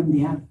removed from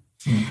the other.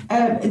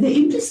 The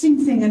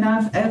interesting thing, and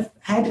I've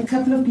had a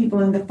couple of people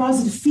and the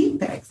positive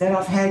feedback that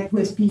I've had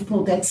with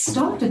people that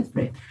started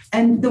PrEP.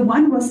 And the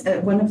one was,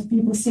 one of the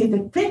people said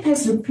that PrEP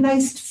has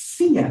replaced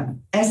fear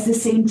as the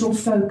central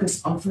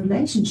focus of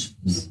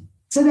relationships.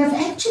 So they've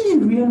actually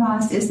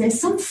realized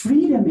there's some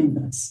freedom in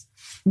this.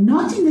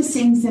 Not in the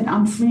sense that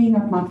I'm freeing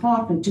up my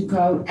partner to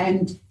go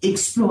and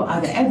explore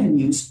other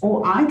avenues,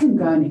 or I can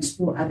go and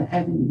explore other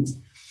avenues.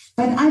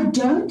 But I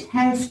don't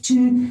have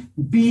to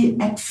be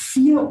at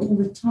fear all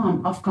the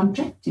time of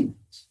contracting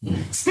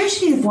it.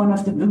 Especially if one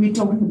of them, we're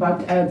talking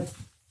about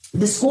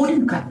the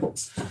scoring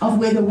couples, of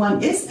whether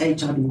one is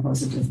HIV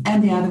positive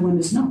and the other one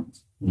is not.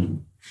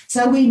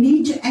 So we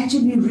need to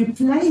actually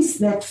replace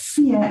that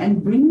fear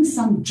and bring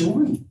some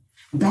joy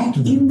back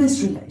in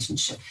this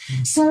relationship.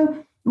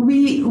 So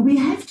we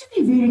have to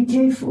be very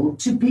careful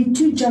to be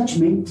too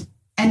judgmental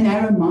and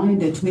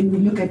narrow-minded when we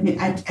look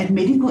at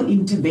medical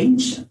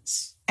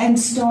interventions and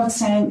start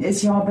saying,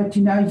 but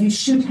you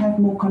should have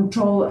more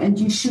control and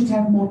you should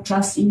have more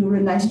trust in your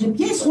relationship.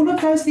 Yes, all of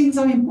those things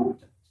are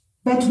important,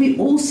 but we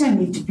also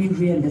need to be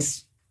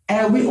realistic.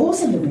 We're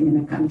also living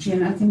in a country,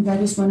 and I think that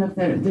is one of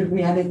the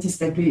realities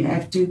that we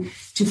have to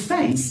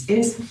face,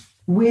 is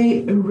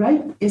where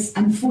rape is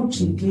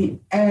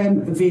unfortunately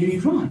very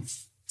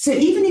rife. So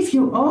even if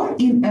you are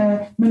in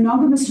a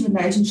monogamous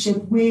relationship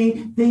where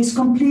there's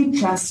complete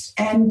trust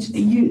and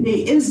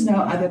there is no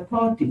other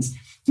parties,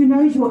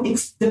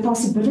 the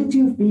possibility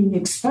of being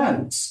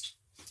exposed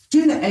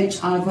to the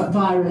HIV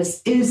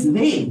virus is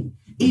there,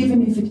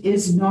 even if it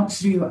is not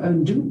through your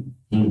own doing.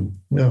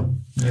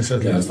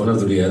 It's one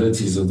of the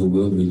realities of the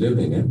world we live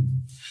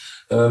in.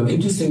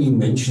 Interesting you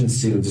mentioned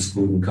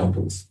serodiscordant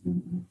couples,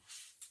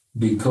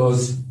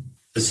 because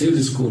a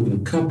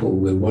serodiscordant couple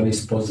where one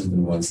is positive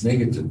and one's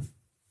negative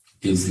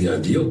is the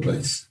ideal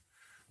place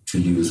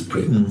to use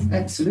PrEP.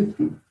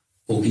 Absolutely.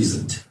 Or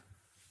is it?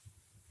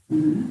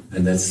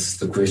 And that's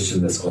the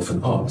question that's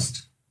often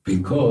asked,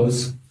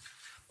 because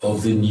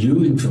of the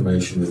new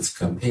information that's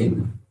come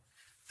in,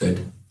 that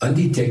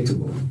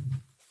undetectable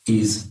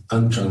is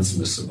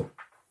untransmissible.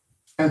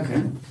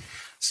 Okay.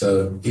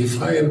 So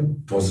if I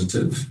am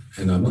positive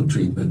and I'm on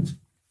treatment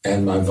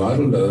and my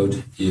viral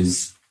load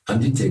is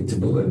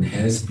undetectable and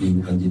has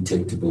been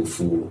undetectable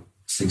for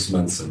 6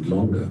 months and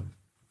longer,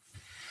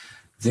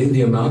 then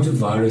the amount of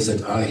virus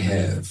that I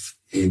have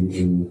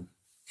in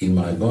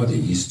my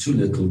body is too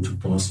little to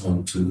pass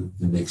on to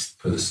the next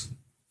person.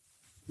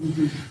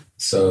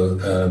 So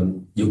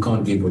you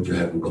can't get what you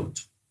haven't got.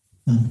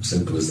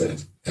 Simple as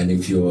that. And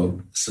if you're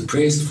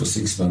suppressed for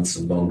 6 months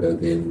and longer,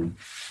 then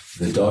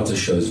the data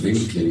shows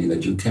very clearly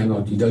that you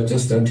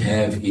don't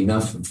have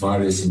enough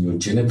virus in your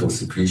genital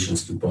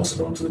secretions to pass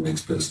it on to the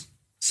next person.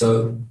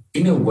 So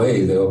in a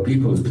way, there are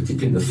people,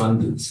 particularly the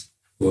funders,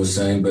 who are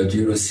saying, but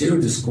you're a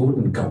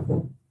serodiscordant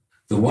couple.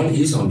 The one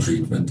is on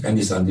treatment and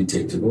is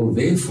undetectable.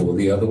 Therefore,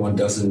 the other one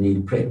doesn't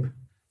need PrEP.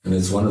 And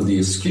it's one of the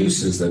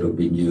excuses that have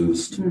been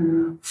used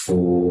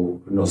for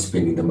not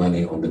spending the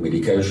money on the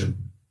medication.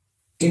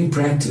 In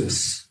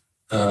practice,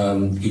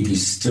 it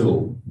is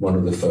still one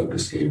of the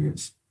focus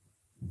areas,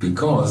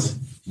 because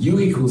U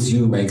equals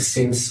U makes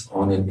sense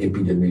on an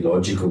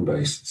epidemiological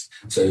basis.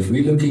 So if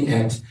we're looking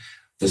at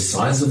the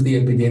size of the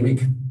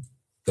epidemic,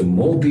 the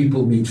more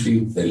people we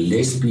treat, the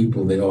less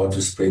people there are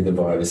to spread the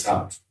virus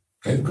out,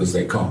 okay? Because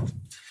they can't.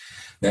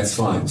 That's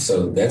fine.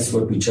 So that's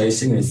what we're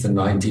chasing. It's the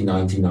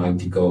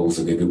 90-90-90 goals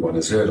that everyone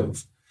has heard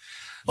of.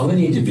 On an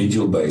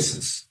individual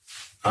basis,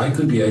 I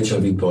could be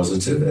HIV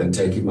positive and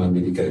taking my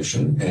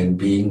medication and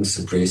being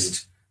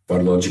suppressed,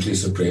 biologically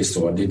suppressed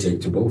or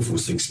undetectable for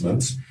 6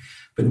 months.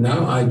 But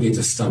now I get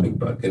a stomach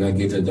bug and I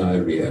get a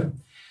diarrhea,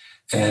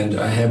 and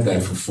I have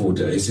that for 4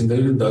 days. And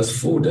in those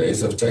 4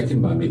 days, I've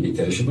taken my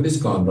medication, but it's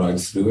gone right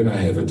through and I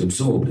haven't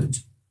absorbed it.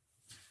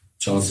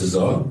 Chances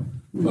are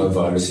my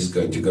virus is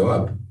going to go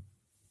up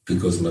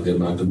because the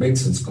amount of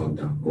medicine's gone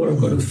down. Or I've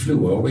got a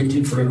flu, or I'm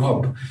waiting for an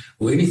op,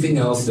 or anything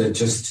else that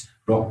just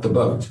rocked the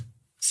boat.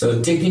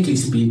 So technically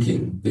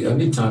speaking, the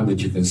only time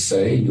that you can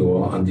say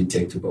you're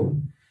undetectable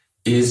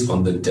is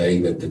on the day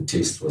that the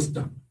test was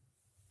done.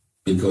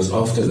 Because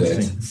after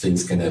that,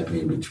 things can happen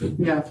in between.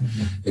 Yeah.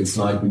 It's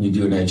like when you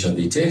do an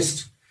HIV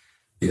test,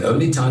 the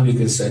only time you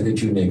can say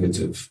that you're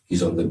negative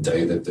is on the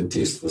day that the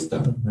test was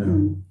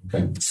done.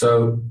 Okay.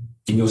 So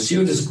in your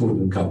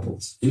serodiscordant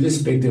couples,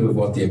 irrespective of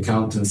what the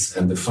accountants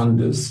and the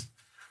funders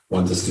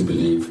want us to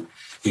believe,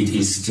 it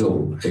is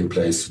still a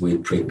place where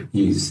PrEP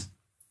is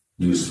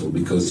useful,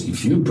 because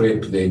if you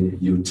PrEP, then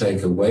you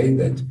take away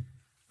that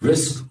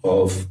risk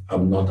of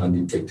I'm not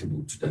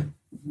undetectable today.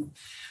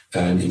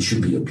 And it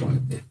should be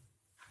applied there.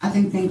 I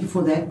think thank you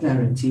for that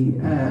clarity.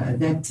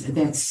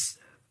 That's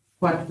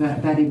quite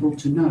valuable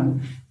to know,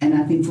 and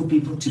I think for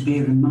people to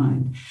bear in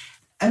mind.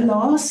 A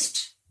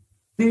last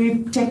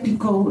very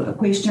technical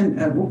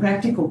question or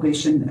practical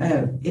question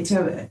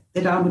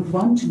that I would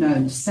want to know,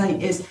 to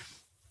say is,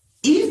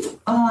 if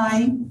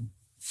I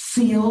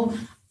feel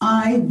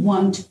I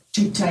want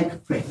to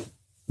take PrEP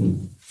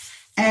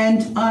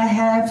and I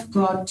have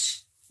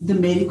got the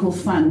medical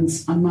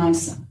funds on my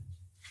side,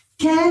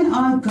 can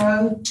I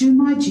go to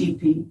my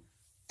GP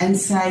and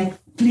say,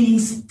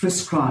 please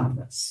prescribe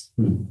this.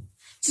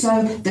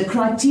 So the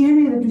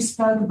criteria that we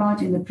spoke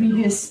about in the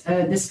previous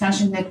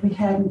discussion that we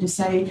had, and to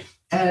say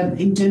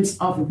in terms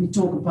of, if we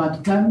talk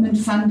about government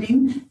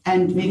funding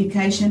and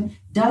medication,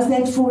 does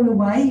that fall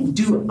away?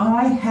 Do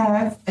I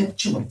have a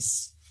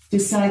choice to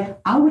say,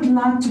 I would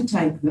like to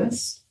take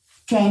this,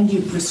 can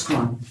you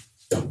prescribe?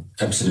 Yeah,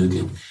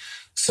 absolutely.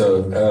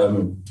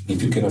 So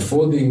if you can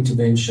afford the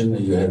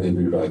intervention, you have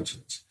every right to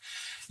it.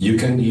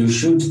 You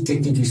should,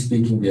 technically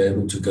speaking, be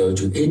able to go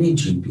to any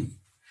GP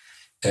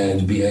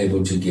and be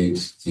able to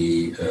get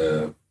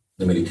the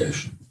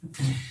medication.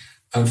 Okay.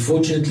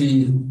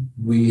 Unfortunately,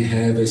 we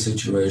have a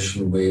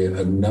situation where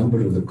a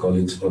number of the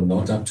colleagues are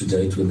not up to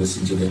date with this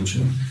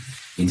intervention.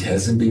 It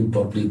hasn't been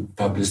properly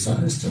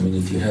publicized. I mean,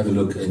 if you have a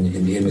look in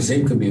the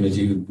MSM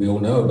community, we all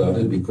know about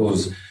it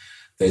because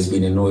there's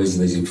been a noise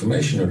and there's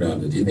information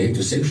around it. In the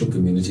heterosexual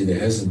community, there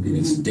hasn't been.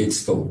 It's dead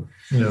still.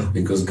 Yeah.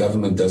 Because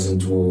government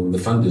doesn't, or the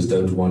funders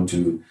don't want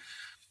to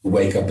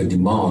wake up a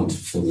demand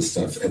for the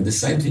stuff. And the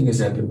same thing has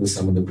happened with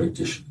some of the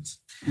practitioners.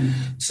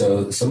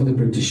 So some of the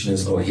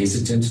practitioners are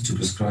hesitant to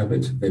prescribe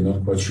it. They're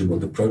not quite sure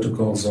what the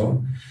protocols are.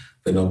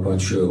 They're not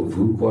quite sure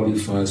who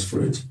qualifies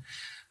for it.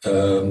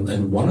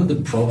 And one of the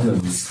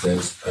problems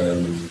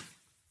that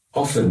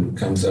often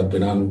comes up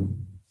when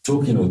I'm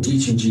talking or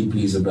teaching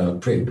GPs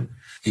about PrEP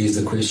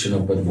is the question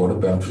of, but what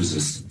about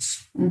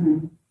resistance?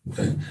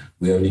 Okay,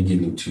 we're only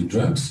giving 2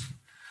 drugs.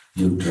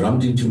 You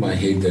drummed into my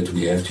head that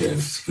we have to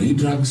have 3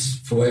 drugs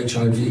for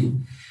HIV,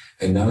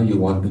 and now you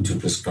want me to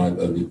prescribe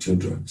only 2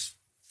 drugs.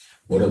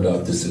 What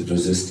about this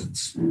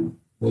resistance?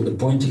 Well, the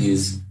point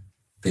is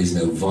there's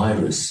no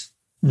virus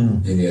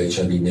in the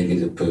HIV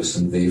negative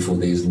person, therefore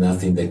there's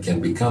nothing that can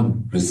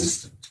become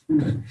resistant.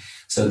 Okay?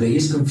 So there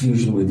is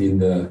confusion within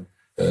the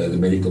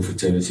medical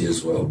fraternity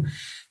as well.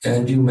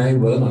 And you may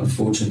well,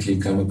 unfortunately,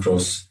 come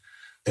across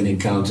an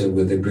encounter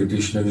with a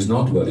practitioner who's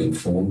not well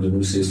informed and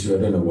who says to you,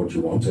 I don't know what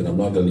you want, and I'm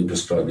not only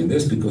prescribing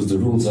this because the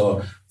rules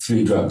are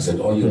 3 drugs, and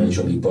are you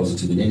HIV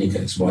positive in any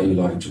case? Why are you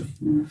lying to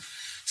me?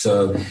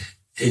 So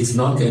it's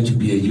not going to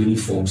be a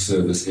uniform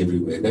service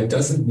everywhere. That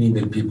doesn't mean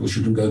that people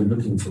shouldn't go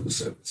looking for the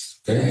service,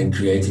 okay, and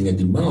creating a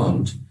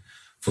demand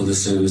for the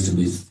service to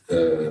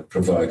be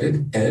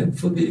provided and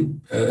for the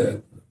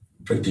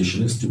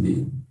practitioners to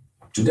be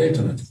up to date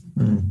on it.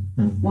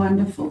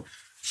 Wonderful.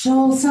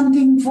 Charles,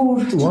 something to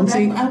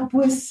wrap up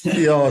with?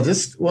 Yeah,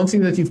 just one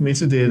thing that you've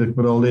mentioned there,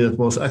 Beralde, that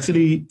was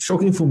actually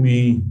shocking for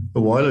me a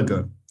while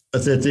ago,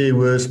 is that there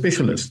were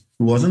specialists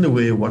who wasn't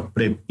aware what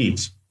PrEP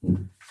is.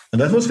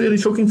 And that was really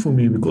shocking for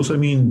me because, I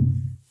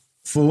mean,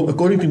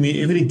 according to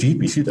me, every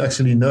GP should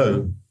actually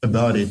know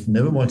about it,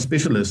 never mind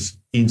specialists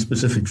in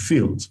specific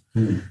fields.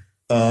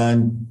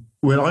 And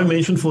when I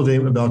mentioned for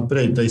them about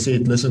PrEP, they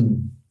said,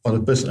 listen, are the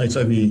person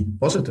HIV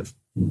positive?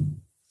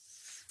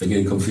 They're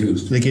getting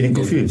confused. They're getting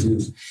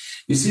confused.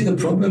 You see, the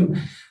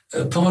problem,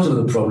 part of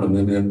the problem,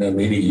 and there are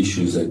many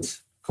issues that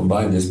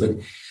combine this, but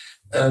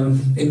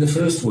in the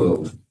first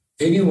world,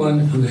 anyone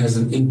who has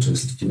an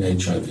interest in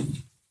HIV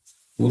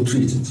will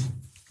treat it.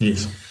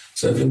 Yes.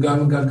 So if I'm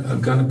a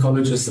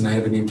gynecologist and I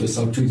have an interest,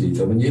 I'll treat it. If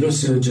I'm a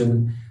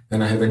neurosurgeon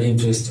and I have an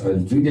interest, I'll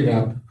read it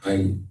up,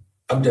 I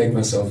update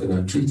myself and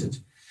I treat it.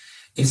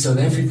 In South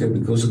Africa,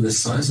 because of the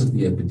size of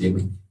the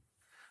epidemic,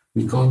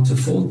 we can't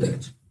afford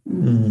that.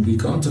 We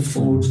can't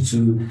afford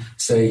to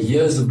say,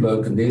 here's a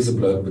bloke and there's a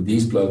bloke, but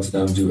these blokes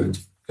don't do it.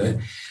 Okay?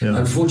 Yeah.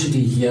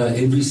 Unfortunately, here,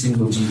 every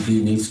single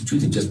GP needs to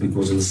treat it just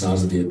because of the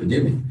size of the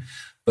epidemic.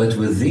 But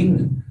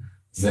within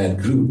that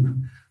group,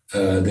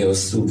 there are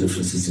still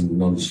differences in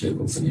knowledge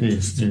levels and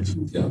interest. Yes.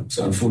 Yeah.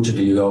 So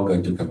unfortunately, you are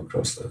going to come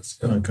across those.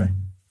 Yeah. Okay.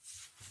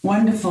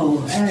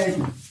 Wonderful.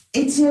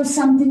 It's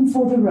something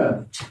for the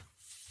road.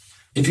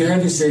 If you're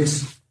having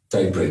sex,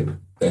 take PrEP.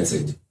 That's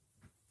it.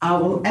 I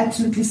will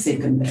absolutely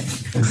second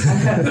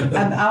that.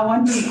 I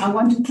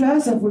want to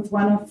close up with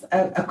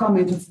a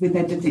comment with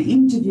that at the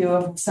interview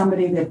of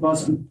somebody that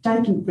was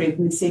taking PrEP,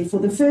 and he said, for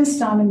the first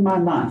time in my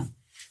life,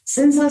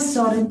 since I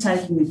started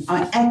taking it,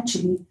 I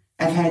actually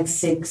have had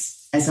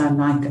sex as I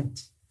like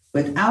it,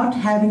 without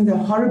having the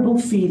horrible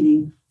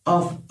feeling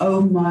of, oh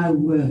my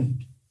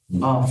word,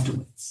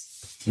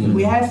 afterwards.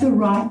 We have the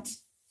right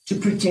to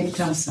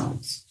protect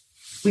ourselves.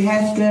 We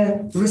have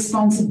the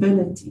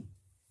responsibility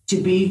to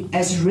be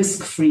as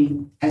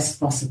risk-free as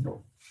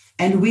possible.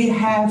 And we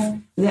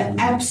have the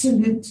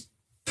absolute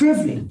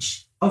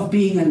privilege of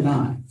being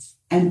alive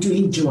and to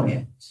enjoy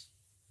it.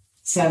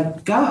 So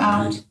go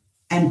out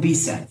and be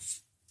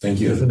safe.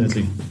 Thank you.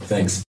 Definitely. Thanks.